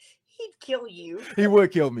 he'd kill you. He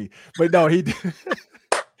would kill me. But no, he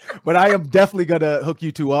but I am definitely gonna hook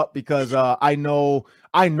you two up because I know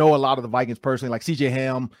a lot of the Vikings personally, like CJ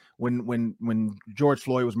Ham. When George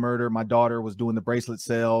Floyd was murdered, my daughter was doing the bracelet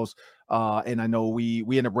sales, and I know we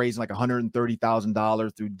ended up raising like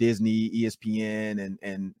 $130,000 through Disney, ESPN,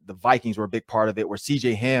 and the Vikings were a big part of it. Where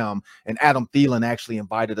CJ Ham and Adam Thielen actually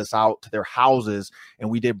invited us out to their houses,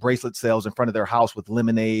 and we did bracelet sales in front of their house with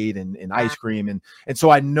lemonade and ice cream, and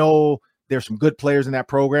so I know there's some good players in that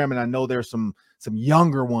program, and I know there's some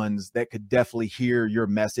younger ones that could definitely hear your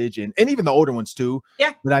message, and even the older ones too.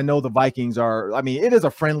 Yeah. But I know the Vikings are, I mean, it is a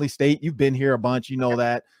friendly state. You've been here a bunch, you know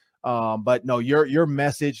that. But no, your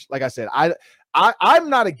message, like I said, I'm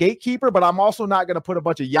not a gatekeeper, but I'm also not going to put a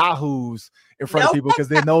bunch of yahoos in front of people because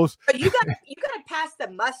then those. But you got to pass the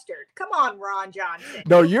mustard. Come on, Ron Johnson.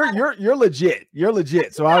 No, you're legit. You're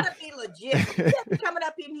legit. So I'll be legit. You're coming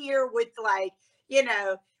up in here with like, you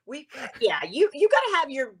got to have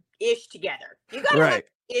your ish together. You got to have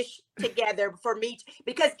ish together for me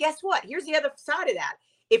because guess what? Here's the other side of that.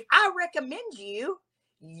 If I recommend you,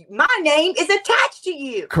 my name is attached to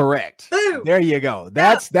you. Correct. Boom. There you go.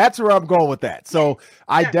 That's where I'm going with that. So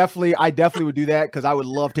I definitely would do that, because I would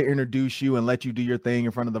love to introduce you and let you do your thing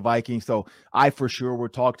in front of the Vikings. So I for sure will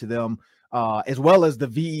talk to them, as well as the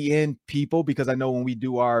VEN people, because I know when we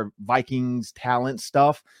do our Vikings talent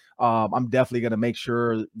stuff, I'm definitely going to make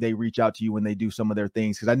sure they reach out to you when they do some of their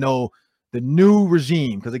things, because I know the new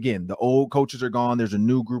regime, because again, the old coaches are gone. There's a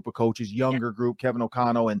new group of coaches, younger group, Kevin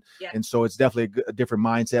O'Connell, and so it's definitely a different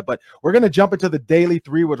mindset. But we're going to jump into the Daily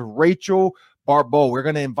 3 with Rachel Baribeau. We're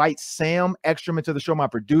going to invite Sam Ekstrom into the show, my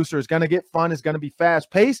producer. It's going to get fun. It's going to be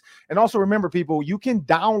fast-paced. And also remember, people, you can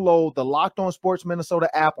download the Locked On Sports Minnesota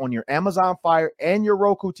app on your Amazon Fire and your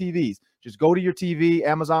Roku TVs. Just go to your TV,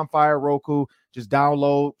 Amazon Fire, Roku. Just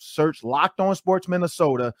download, search Locked On Sports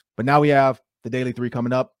Minnesota. But now we have the Daily 3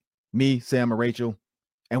 coming up. Me, Sam, and Rachel,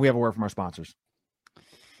 and we have a word from our sponsors.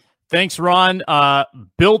 Thanks, Ron.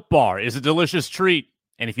 Built Bar is a delicious treat,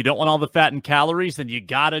 and if you don't want all the fat and calories, then you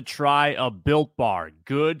got to try a Built Bar.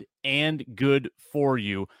 Good and good for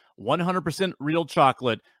you. 100% real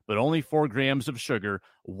chocolate, but only 4 grams of sugar.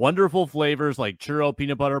 Wonderful flavors like churro,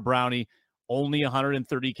 peanut butter, brownie, only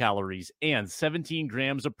 130 calories, and 17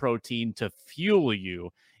 grams of protein to fuel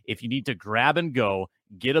you. If you need to grab and go,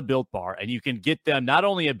 get a Built Bar, and you can get them not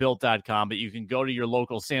only at Built.com, but you can go to your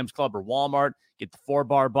local Sam's Club or Walmart, get the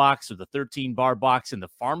 4-bar box or the 13-bar box in the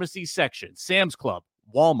pharmacy section. Sam's Club,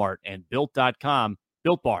 Walmart, and Built.com.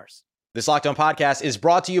 Built Bars. This Locked On podcast is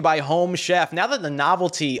brought to you by Home Chef. Now that the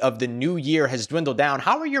novelty of the new year has dwindled down,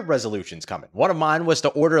 how are your resolutions coming? One of mine was to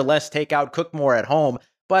order less takeout, cook more at home,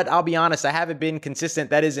 but I'll be honest, I haven't been consistent.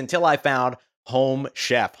 That is until I found Home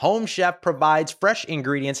Chef. Home Chef provides fresh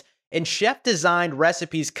ingredients and chef-designed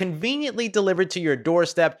recipes conveniently delivered to your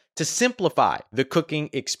doorstep to simplify the cooking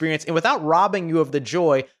experience and without robbing you of the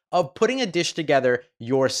joy of putting a dish together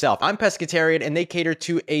yourself. I'm pescatarian, and they cater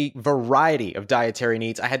to a variety of dietary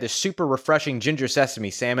needs. I had this super refreshing ginger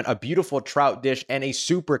sesame salmon, a beautiful trout dish, and a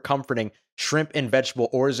super comforting shrimp and vegetable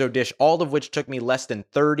orzo dish, all of which took me less than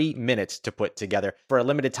 30 minutes to put together. For a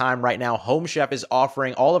limited time right now, Home Chef is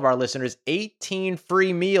offering all of our listeners 18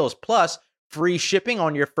 free meals, plus free shipping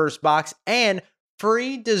on your first box and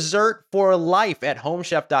free dessert for life at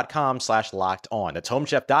homechef.com/lockedon. That's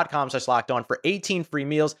homechef.com/lockedon for 18 free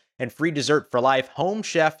meals and free dessert for life.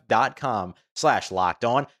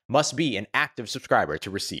 Homechef.com/lockedon. Must be an active subscriber to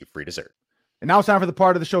receive free dessert. And now it's time for the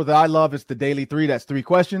part of the show that I love. It's the Daily 3. That's 3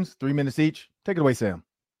 questions, 3 minutes each. Take it away, Sam.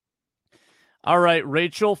 All right,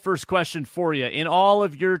 Rachel, first question for you. In all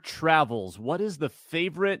of your travels, what is the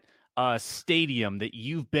favorite stadium that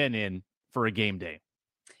you've been in for a game day?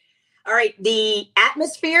 All right, the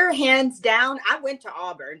atmosphere, hands down. I went to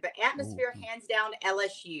Auburn, but atmosphere, hands down,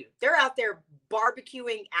 LSU. They're out there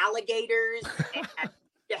barbecuing alligators and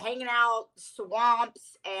hanging out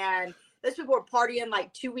swamps, and those people were partying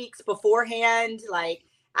like 2 weeks beforehand. Like,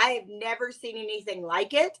 I have never seen anything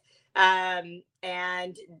like it. And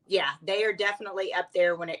yeah, they are definitely up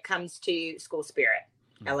there when it comes to school spirit,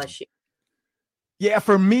 LSU. Yeah,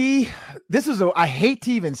 for me, I hate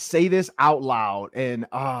to even say this out loud, and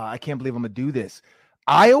I can't believe I'm going to do this.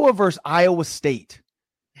 Iowa versus Iowa State.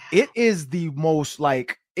 It is the most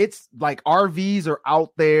it's like RVs are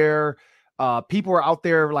out there. People are out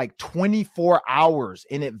there like 24 hours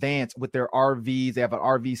in advance with their RVs. They have an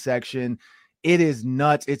RV section. It is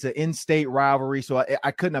nuts. It's an in-state rivalry, so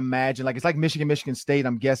I couldn't imagine. Like, it's like Michigan State,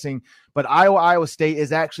 I'm guessing. But Iowa State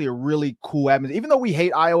is actually a really cool atmosphere. Even though we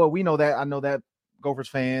hate Iowa, we know that. I know that. Gophers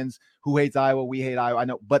fans who hates Iowa, we hate Iowa. I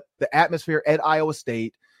know, but the atmosphere at Iowa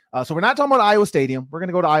State. So we're not talking about Iowa Stadium. We're going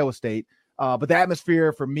to go to Iowa State. But the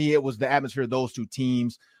atmosphere for me, it was the atmosphere of those two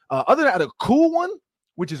teams. Other than that, a cool one,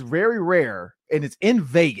 which is very rare, and it's in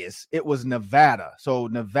Vegas. It was Nevada. So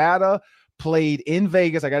Nevada played in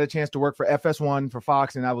Vegas. I got a chance to work for FS1 for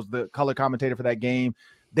Fox, and I was the color commentator for that game.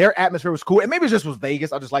 Their atmosphere was cool. And maybe it just was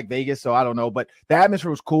Vegas. I just like Vegas, so I don't know. But the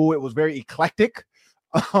atmosphere was cool. It was very eclectic.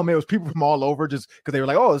 It was people from all over just because they were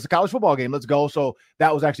like, oh, it's a college football game. Let's go. So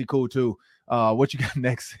that was actually cool, too. What you got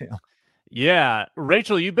next, Sam? Yeah.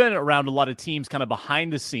 Rachel, you've been around a lot of teams kind of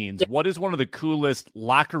behind the scenes. What is one of the coolest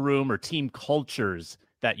locker room or team cultures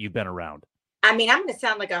that you've been around? I mean, I'm going to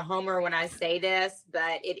sound like a homer when I say this,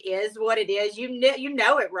 but it is what it is. You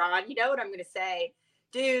know it, Ron. You know what I'm going to say.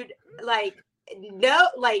 Dude,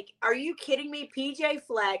 are you kidding me? PJ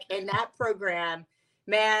Fleck and that program,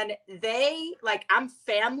 man, I'm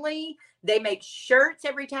family. They make shirts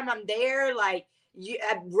every time I'm there. Like, you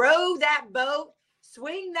row that boat,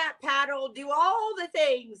 swing that paddle, do all the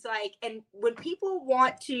things. Like, and when people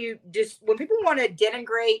want to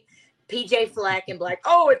denigrate PJ Fleck and be like,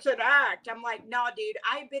 oh, it's an act. I'm like, no, dude,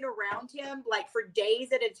 I've been around him like for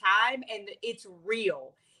days at a time, and it's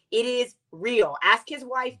real. It is real. Ask his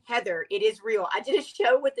wife, Heather. It is real. I did a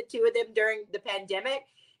show with the two of them during the pandemic,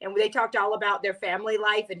 and they talked all about their family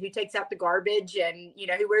life and who takes out the garbage and, you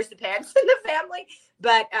know, who wears the pants in the family.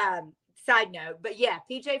 But side note, but yeah,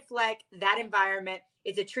 PJ Fleck, that environment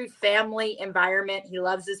is a true family environment. He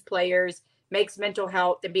loves his players, makes mental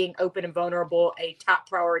health and being open and vulnerable a top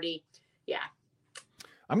priority. Yeah.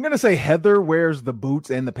 I'm going to say Heather wears the boots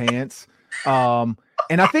and the pants. And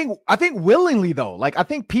I think willingly though, like, I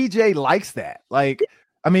think PJ likes that. Like,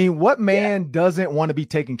 I mean, what man doesn't want to be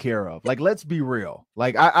taken care of? Like, let's be real.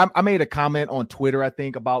 Like, I made a comment on Twitter, I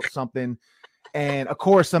think, about something. And of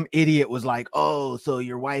course, some idiot was like, oh, so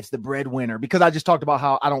your wife's the breadwinner, because I just talked about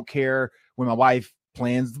how I don't care when my wife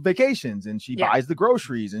plans the vacations and she buys the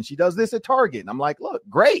groceries and she does this at Target. And I'm like, look,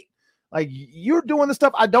 great. Like, you're doing the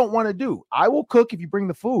stuff I don't want to do. I will cook if you bring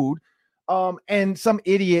the food. And some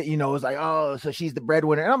idiot, you know, is like, oh, so she's the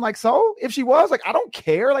breadwinner. And I'm like, so if she was, like, I don't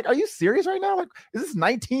care. Like, are you serious right now? Like, is this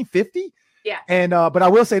 1950? Yeah. And, but I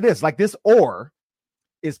will say this, like, this or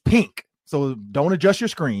is pink. So don't adjust your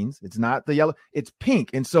screens. It's not the yellow, it's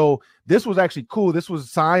pink. And so this was actually cool. This was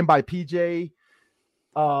signed by PJ.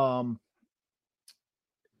 Signed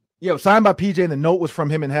by PJ, and the note was from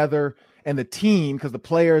him and Heather and the team, because the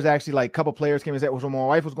players actually, like, a couple players came and said, well, when my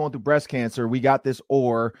wife was going through breast cancer, we got this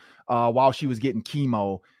while she was getting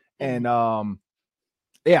chemo. And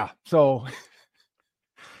so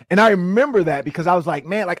and I remember that because I was like,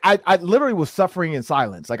 man, like, I literally was suffering in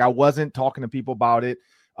silence. Like, I wasn't talking to people about it.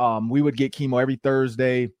 We would get chemo every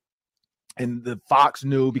Thursday, and the Fox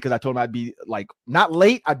knew, because I told them I'd be like not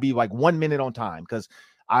late. I'd be like 1 minute on time, because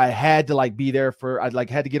I had to like be there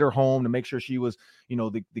had to get her home to make sure she was, you know,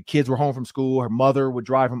 the kids were home from school. Her mother would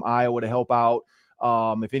drive from Iowa to help out.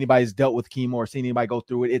 If anybody's dealt with chemo or seen anybody go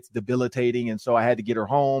through it, it's debilitating. And so I had to get her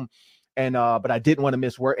home, and but I didn't want to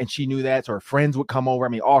miss work, and she knew that. So her friends would come over. I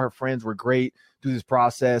mean, all her friends were great through this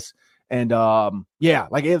process. And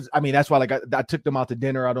like, it was, I mean, that's why, like, I took them out to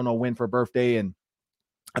dinner. I don't know when, for a birthday, and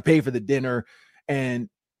I paid for the dinner, and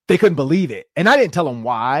they couldn't believe it. And I didn't tell them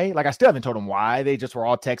why. Like, I still haven't told them why. They just were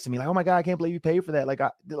all texting me like, oh my God, I can't believe you paid for that.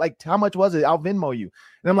 Like, how much was it? I'll Venmo you.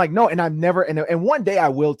 And I'm like, no. And I've never, and one day I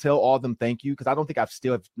will tell all of them thank you, because I don't think I've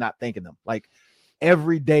still not thanking them. Like,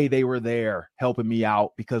 every day they were there helping me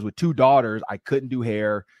out, because with two daughters, I couldn't do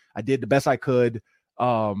hair. I did the best I could.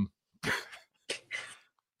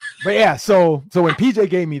 But yeah, so when PJ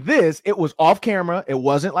gave me this, it was off camera. It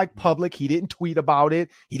wasn't like public. He didn't tweet about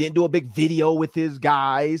it. He didn't do a big video with his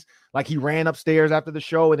guys. Like, he ran upstairs after the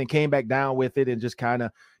show and then came back down with it, and just kind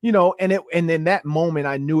of, you know, and then that moment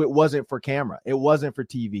I knew it wasn't for camera. It wasn't for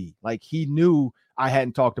TV. Like, he knew I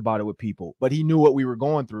hadn't talked about it with people, but he knew what we were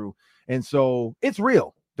going through. And so it's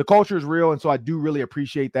real. The culture is real. And so I do really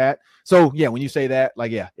appreciate that. So yeah, when you say that,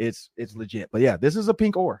 like, yeah, it's legit. But yeah, this is a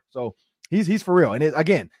pink or. So he's for real. And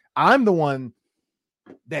again, I'm the one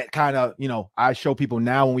that kind of, you know, I show people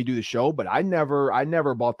now when we do the show, but I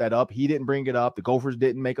never brought that up. He didn't bring it up. The Gophers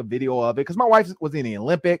didn't make a video of it, because my wife was in the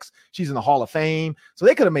Olympics. She's in the Hall of Fame. So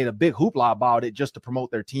they could have made a big hoopla about it just to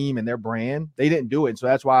promote their team and their brand. They didn't do it. And so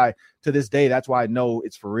that's why, to this day, that's why I know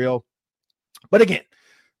it's for real. But again,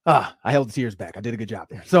 I held the tears back. I did a good job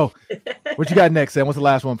there. So what you got next, Sam? What's the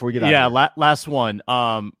last one before we get out of here? Last one.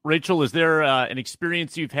 Rachel, is there an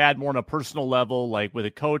experience you've had more on a personal level, like with a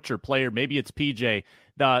coach or player, maybe it's PJ,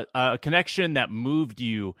 a connection that moved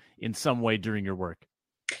you in some way during your work?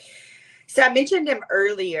 So I mentioned him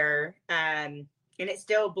earlier, and it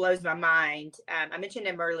still blows my mind. I mentioned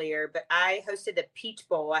him earlier, but I hosted the Peach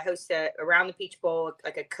Bowl. I hosted around the Peach Bowl,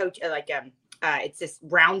 like a coach, it's this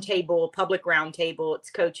public round table.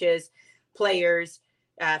 It's coaches, players,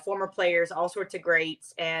 former players, all sorts of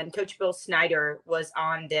greats. And Coach Bill Snyder was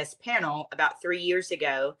on this panel about 3 years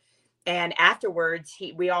ago. And afterwards,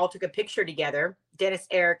 we all took a picture together, Dennis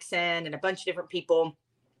Erickson and a bunch of different people.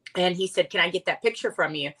 And he said, can I get that picture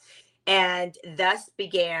from you? And thus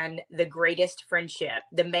began the greatest friendship.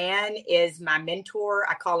 The man is my mentor.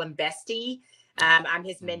 I call him Bestie. I'm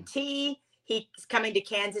his mentee. He's coming to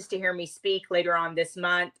Kansas to hear me speak later on this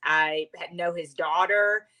month. I know his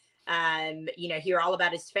daughter, hear all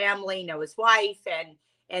about his family, know his wife.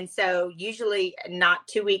 And so usually not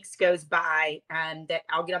 2 weeks goes by that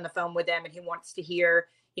I'll get on the phone with him, and he wants to hear,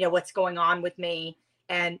 what's going on with me.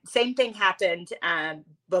 And same thing happened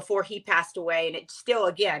before he passed away. And it's still,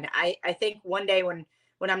 again, I think one day when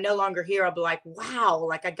I'm no longer here, I'll be like, wow,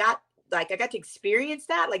 I got to experience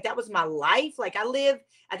that. Like, that was my life.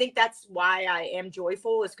 I think that's why I am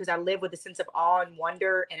joyful, is because I live with a sense of awe and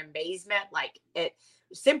wonder and amazement.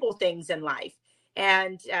 simple things in life.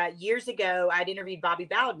 And years ago, I'd interviewed Bobby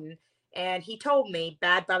Bowden, and he told me,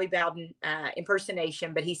 bad Bobby Bowden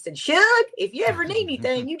impersonation, but he said, Shug, if you ever need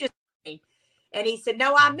anything, you just me. And he said,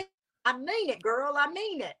 no, I mean it, girl. I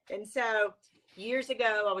mean it. And so years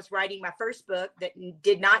ago, I was writing my first book that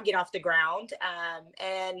did not get off the ground.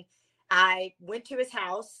 And I went to his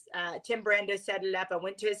house. Tim Brando set it up. I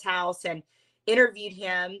went to his house and interviewed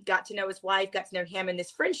him, got to know his wife, got to know him, and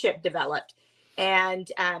this friendship developed. And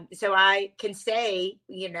so I can say,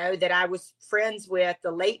 that I was friends with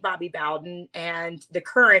the late Bobby Bowden and the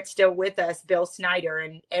current still with us, Bill Snyder.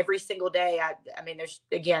 And every single day, I mean, there's,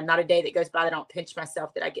 again, not a day that goes by that I don't pinch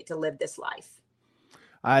myself that I get to live this life.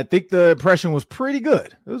 I think the impression was pretty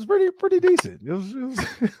good. It was pretty decent. It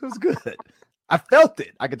was good. I felt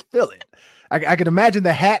it. I could feel it. I could imagine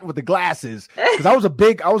the hat with the glasses, because I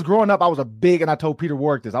was growing up, and I told Peter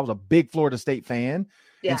Warwick this, I was a big Florida State fan.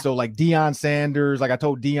 Yeah. And so like Deion Sanders, like I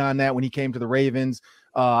told Deion that when he came to the Ravens,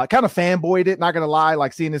 I kind of fanboyed it, not going to lie,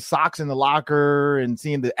 like seeing his socks in the locker and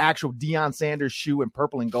seeing the actual Deion Sanders shoe in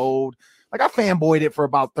purple and gold. Like I fanboyed it for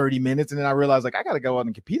about 30 minutes. And then I realized like, I got to go out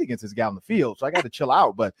and compete against this guy on the field. So I got to chill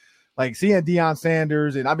out. But like seeing Deion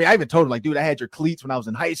Sanders, and I mean, I even told him like, dude, I had your cleats when I was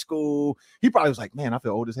in high school. He probably was like, man, I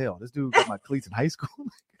feel old as hell. This dude got my cleats in high school.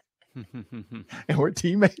 And we're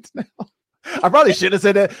teammates now. I probably should have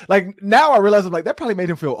said that. Like now I realize I'm like, that probably made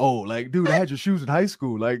him feel old. Like, dude, I had your shoes in high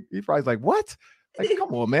school. Like he probably's like, what? Like,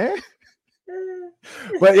 come on, man.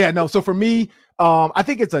 But yeah, no. So for me, I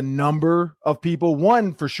think it's a number of people.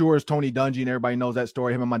 One for sure is Tony Dungy, and everybody knows that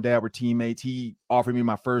story. Him and my dad were teammates. He offered me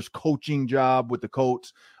my first coaching job with the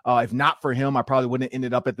Colts. If not for him, I probably wouldn't have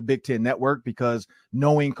ended up at the Big Ten Network, because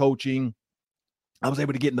knowing coaching, I was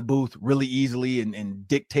able to get in the booth really easily and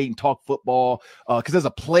dictate and talk football. Because as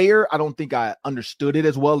a player, I don't think I understood it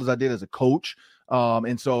as well as I did as a coach.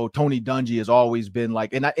 And so Tony Dungy has always been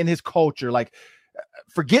like, and in his culture, like,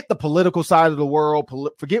 forget the political side of the world,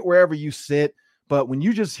 forget wherever you sit. But when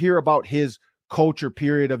you just hear about his culture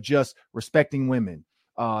period of just respecting women,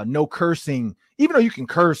 no cursing, even though you can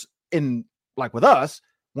curse in like with us,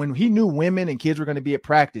 when he knew women and kids were going to be at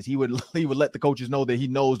practice, he would let the coaches know that he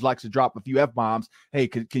likes to drop a few F-bombs. Hey,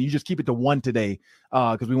 can you just keep it to one today?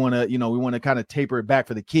 Because we want to kind of taper it back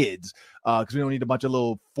for the kids. Because we don't need a bunch of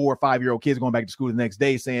little 4 or 5 year old kids going back to school the next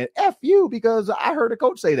day saying F you because I heard a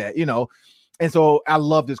coach say that, And so I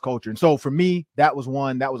love this culture. And so for me, that was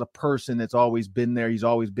a person that's always been there. He's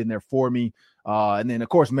always been there for me. And then of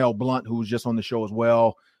course, Mel Blount, who was just on the show as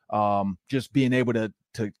well. Just being able to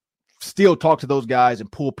still talk to those guys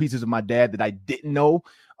and pull pieces of my dad that I didn't know.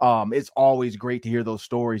 It's always great to hear those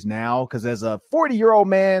stories now, because as a 40-year-old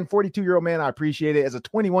man, 42-year-old man, I appreciate it. As a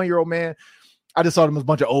 21-year-old man, I just saw them as a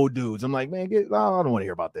bunch of old dudes. I'm like, man, I don't want to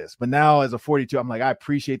hear about this. But now as a 42, I'm like, I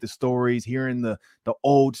appreciate the stories, hearing the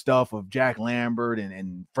old stuff of Jack Lambert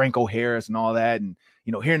and Franco Harris and all that. And,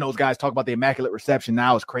 hearing those guys talk about the Immaculate Reception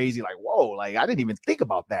now is crazy. Like, whoa, like I didn't even think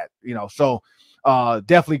about that, So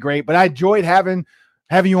definitely great. But I enjoyed having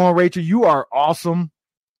you on, Rachel. You are awesome.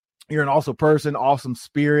 You're an awesome person, awesome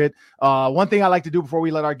spirit. One thing I like to do before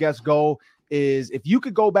we let our guests go is, if you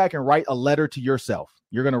could go back and write a letter to yourself,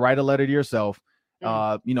 you're going to write a letter to yourself.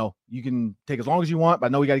 You can take as long as you want, but I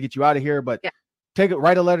know we got to get you out of here, but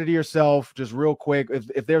write a letter to yourself just real quick.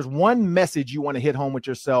 If there's one message you want to hit home with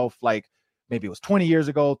yourself, like maybe it was 20 years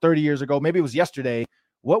ago, 30 years ago, maybe it was yesterday,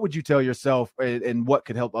 what would you tell yourself, and what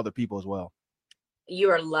could help other people as well? You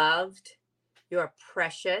are loved. You are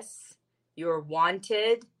precious. You are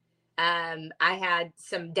wanted. I had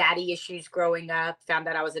some daddy issues growing up, found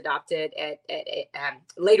out I was adopted at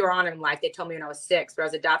later on in life. They told me when I was 6, but I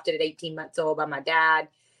was adopted at 18 months old by my dad.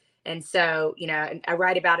 And so, and I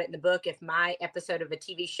write about it in the book. If my episode of a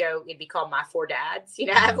TV show, it'd be called My 4 Dads.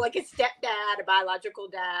 I have like a stepdad, a biological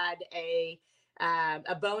dad, a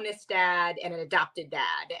bonus dad, and an adopted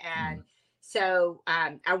dad. And so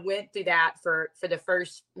I went through that for the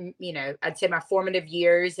first, I'd say my formative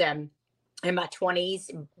years and in my 20s,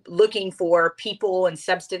 looking for people and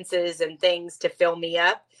substances and things to fill me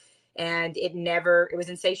up. And it was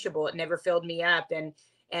insatiable. It never filled me up.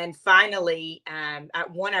 And finally, I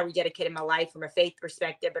rededicated my life from a faith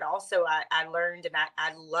perspective, but also I learned and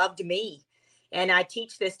I loved me. And I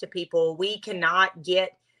teach this to people. We cannot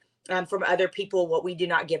get from other people what we do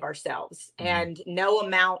not give ourselves. And no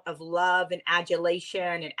amount of love and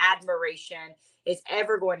adulation and admiration is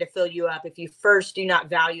ever going to fill you up if you first do not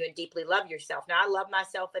value and deeply love yourself. Now, I love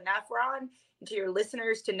myself enough, Ron, and to your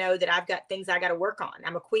listeners, to know that I've got things I got to work on.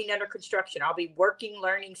 I'm a queen under construction. I'll be working,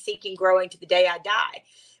 learning, seeking, growing to the day I die.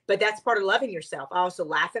 But that's part of loving yourself. I also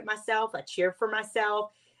laugh at myself. I cheer for myself.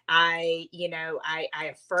 I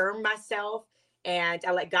affirm myself. And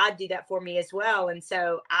I let God do that for me as well. And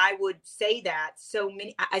so I would say that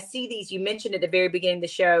I see these, you mentioned at the very beginning of the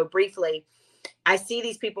show briefly, I see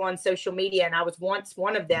these people on social media, and I was once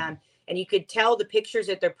one of them, and you could tell the pictures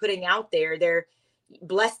that they're putting out there. They're,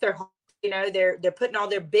 bless their heart, they're putting all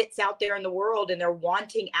their bits out there in the world, and they're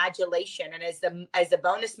wanting adulation. And as the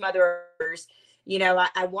bonus mothers,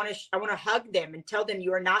 I want to hug them and tell them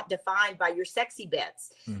you are not defined by your sexy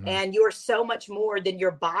bits, and you are so much more than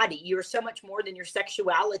your body. You are so much more than your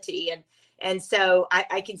sexuality. And so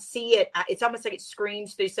I can see it. It's almost like it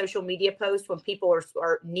screams through social media posts when people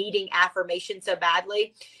are needing affirmation so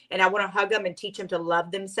badly. And I want to hug them and teach them to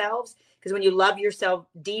love themselves. Because when you love yourself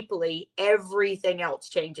deeply, everything else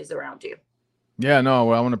changes around you. Yeah, no,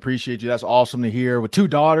 well, I want to appreciate you. That's awesome to hear. With 2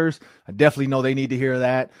 daughters, I definitely know they need to hear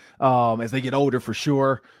that as they get older for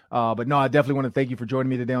sure. But no, I definitely want to thank you for joining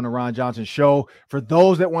me today on the Ron Johnson Show. For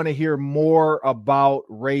those that want to hear more about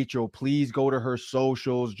Rachel, please go to her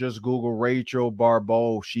socials. Just Google Rachel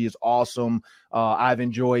Baribeau. She is awesome. I've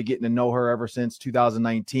enjoyed getting to know her ever since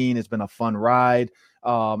 2019. It's been a fun ride.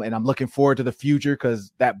 And I'm looking forward to the future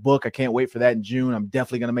because that book, I can't wait for that in June. I'm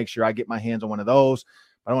definitely going to make sure I get my hands on one of those.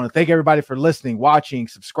 I want to thank everybody for listening, watching,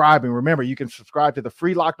 subscribing. Remember, you can subscribe to the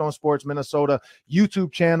free Locked On Sports Minnesota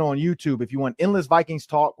YouTube channel on YouTube. If you want endless Vikings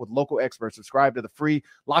talk with local experts, subscribe to the free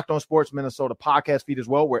Locked On Sports Minnesota podcast feed as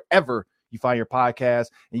well, wherever you find your podcast.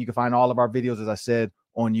 And you can find all of our videos, as I said,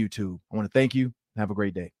 on YouTube. I want to thank you and have a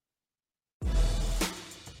great day.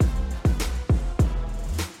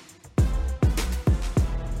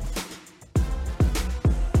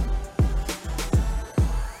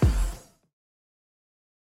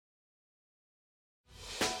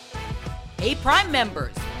 Hey, Prime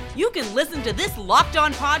members, you can listen to this Locked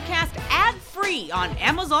On podcast ad-free on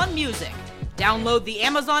Amazon Music. Download the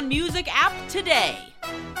Amazon Music app today.